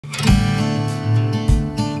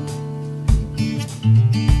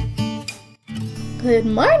Good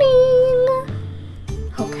morning!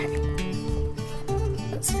 Okay,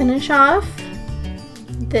 let's finish off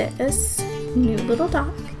this new little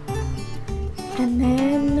dock, and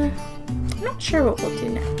then I'm not sure what we'll do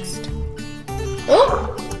next.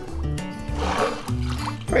 Oh!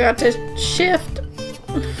 Forgot to shift.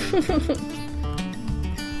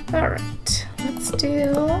 Alright, let's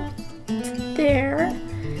do there,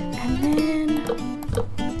 and then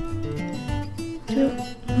do,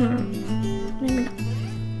 maybe not.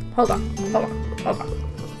 Hold on. I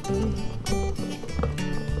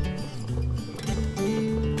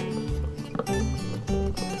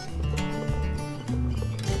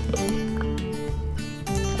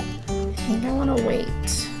think I want to wait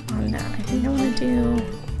on that. I think I want to do,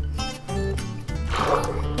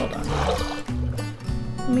 hold on.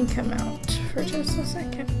 Let me come out for just a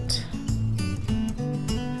second.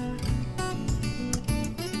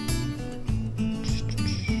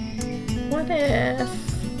 What if,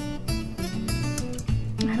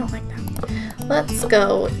 I don't like that. Let's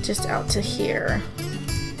go just out to here.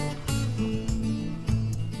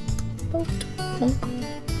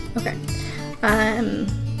 Okay. And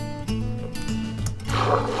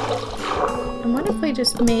what if we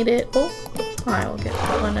just made it, I will get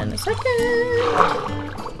that one in a second.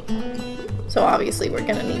 So obviously we're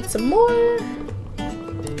gonna need some more.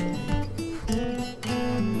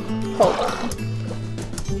 Hold on.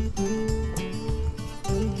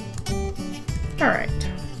 Alright.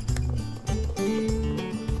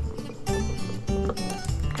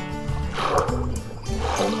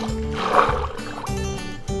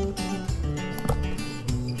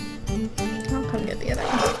 I'll come get the other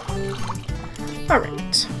one.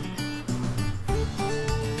 Alright.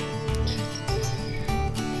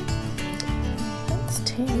 Let's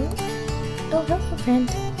take, oh hello friend.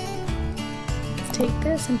 Let's take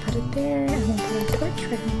this and put it there, and we'll put our torch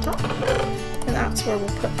right on top. And that's where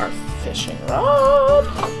we'll put our fishing rod.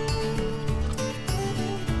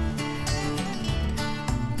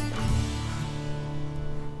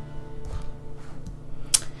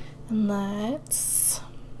 And let's,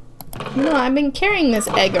 you know, I've been carrying this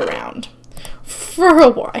egg around for a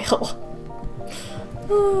while.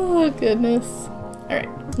 Oh goodness. Alright,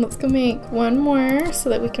 let's go make one more so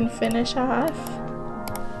that we can finish off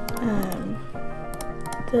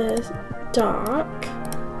the dock.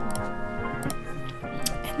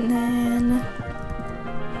 And then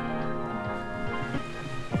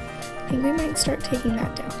I think we might start taking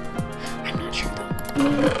that down. I'm not sure though.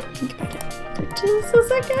 Let me think about it for just a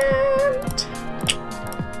second.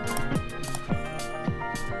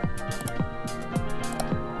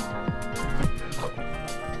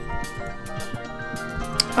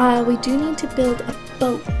 We do need to build a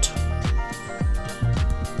boat.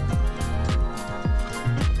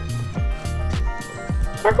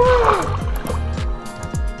 Parkour!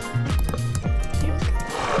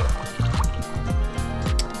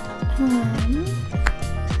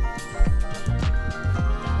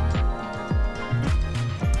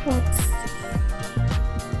 Let's see.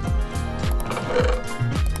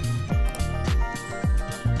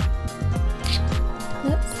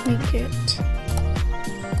 Let's make it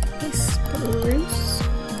a spruce.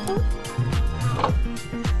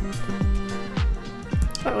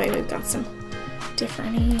 That way we've got some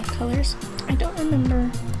different colors. I don't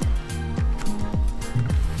remember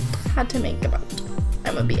how to make a boat.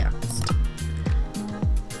 I'm gonna be honest.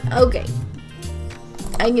 Okay,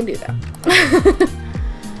 I can do that.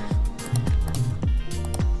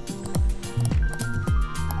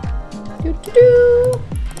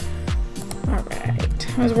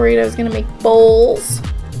 Alright, I was worried I was gonna make bowls.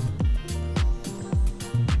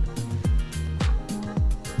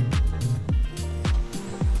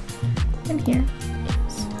 And here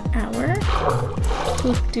is our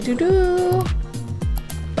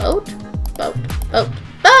boat, boat.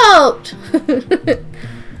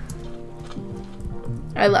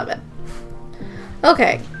 I love it.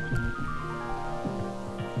 Okay.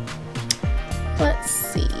 Let's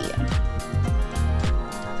see.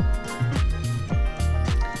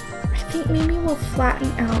 I think maybe we'll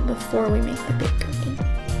flatten out before we make the bakery.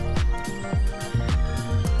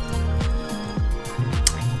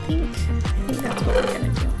 I think that's what we're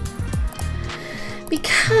gonna do.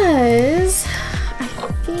 Because I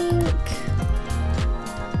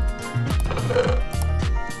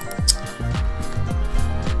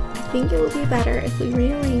think it would be better if we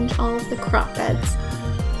rearrange all of the crop beds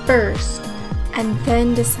first and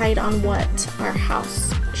then decide on what our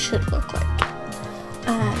house should look like.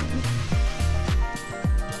 I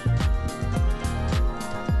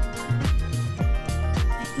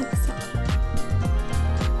think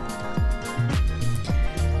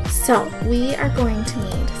so. So we are going to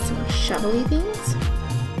need some shovelly things.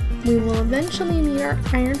 We will eventually need our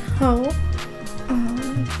iron hoe,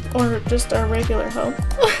 or just our regular hoe.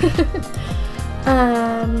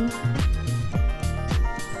 I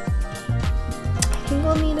think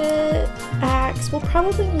we'll need an axe. We'll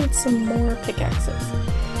probably need some more pickaxes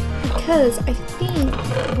because I think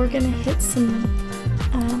we're gonna hit some.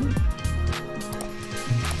 I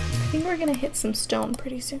think we're gonna hit some stone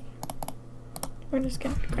pretty soon. We're just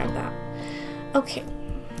gonna grab that. Okay.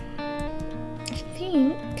 I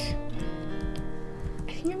think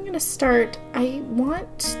I'm gonna start. I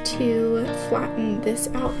want to flatten this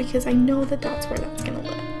out because I know that that's where that's gonna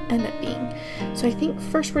end up being. So I think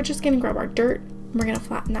first we're just gonna grab our dirt and we're gonna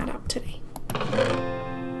flatten that out today.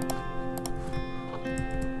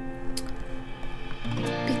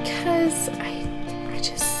 Because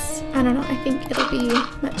I don't know, I think it'll be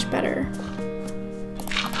much better.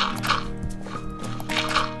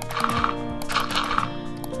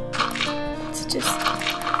 To just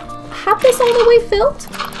have this all the way filled.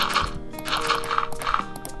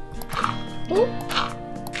 Ooh.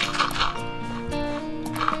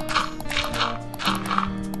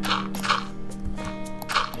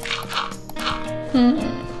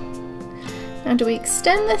 Now do we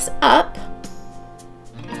extend this up?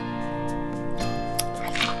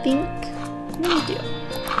 I think we do.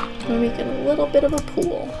 We make it a little bit of a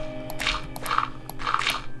pool.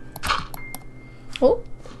 Oh,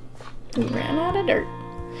 we ran out of dirt.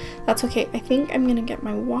 That's okay. I think I'm gonna get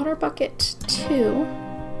my water bucket too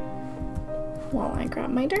while I grab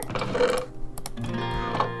my dirt.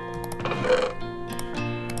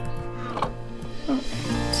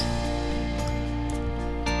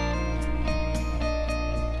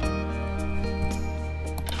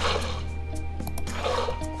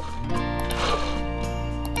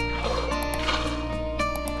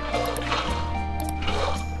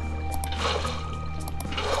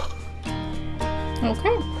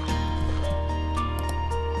 Okay.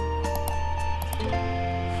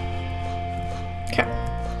 Okay.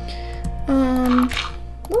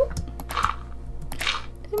 Whoop.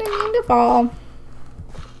 Didn't mean to fall.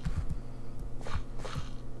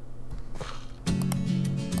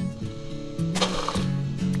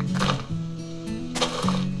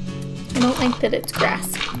 I don't like that it's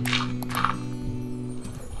grass.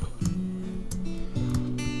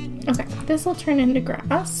 Okay, this will turn into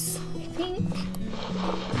grass, I think.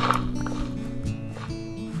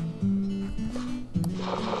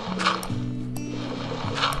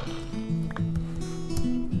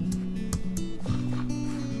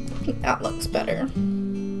 I think that looks better.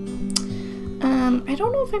 I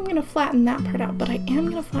don't know if I'm gonna flatten that part out, but I am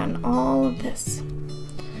gonna flatten all of this.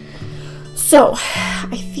 So,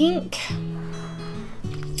 I think,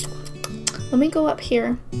 let me go up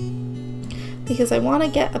here because I want to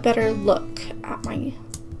get a better look at my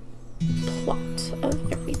plot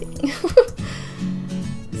of everything.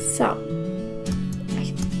 So, I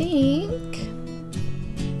think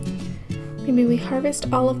maybe we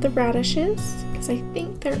harvest all of the radishes because I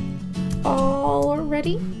think they're all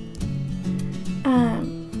ready.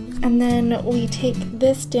 And then we take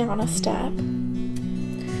this down a step,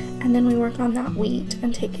 and then we work on that wheat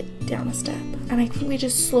and take it down a step. And I think we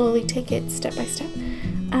just slowly take it step by step.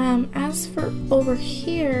 As for over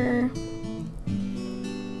here,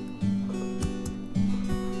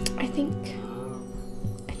 I think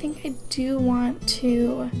I do want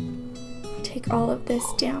to take all of this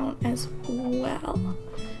down as well.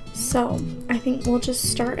 So I think we'll just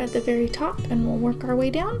start at the very top and we'll work our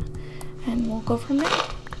way down and we'll go from there.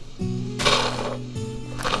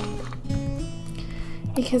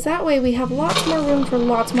 Because that way we have lots more room for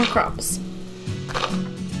lots more crops.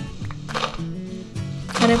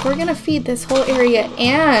 And if we're gonna feed this whole area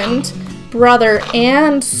and Brother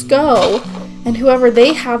and Sco and whoever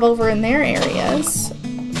they have over in their areas,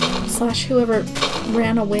 slash whoever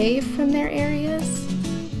ran away from their areas,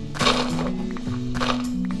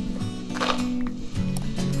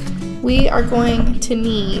 we are going to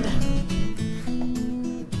need,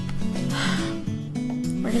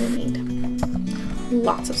 we're gonna need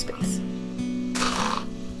lots of space.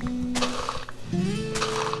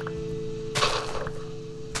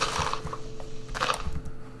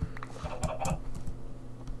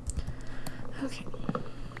 Okay.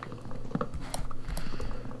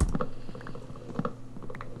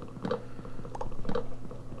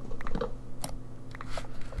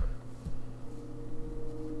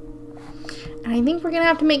 And I think we're gonna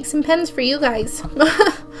have to make some pens for you guys.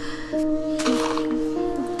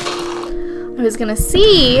 I was gonna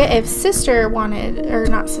see if sister wanted, or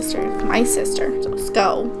not sister, my sister, so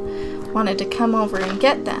Sco, wanted to come over and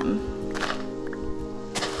get them.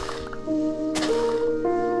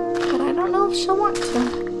 if she'll want to.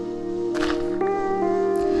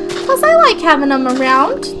 Plus, I like having them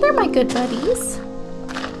around. They're my good buddies.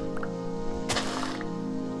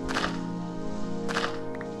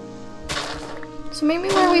 So maybe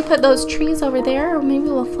where we put those trees over there, or maybe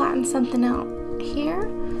we'll flatten something out here.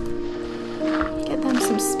 Get them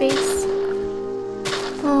some space.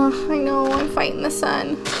 Oh, I know, I'm fighting the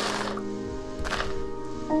sun.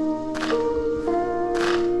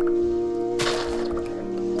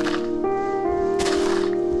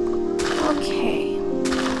 Okay.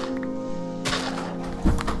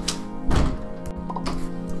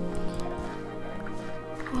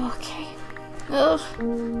 Okay. Ugh.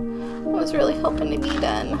 I was really hoping to be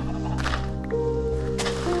done.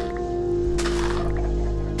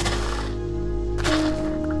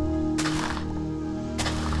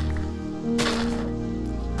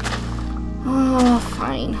 Oh,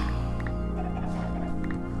 fine.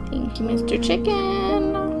 Thank you, Mr.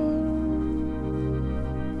 Chicken.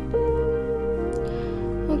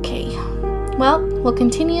 Okay. Well, we'll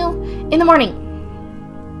continue in the morning.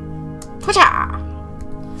 Hoo-cha!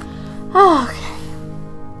 Okay.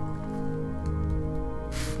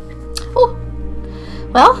 Oh,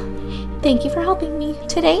 well, thank you for helping me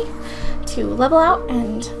today to level out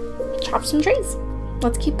and chop some trees.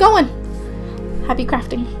 Let's keep going. Happy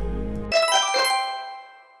crafting.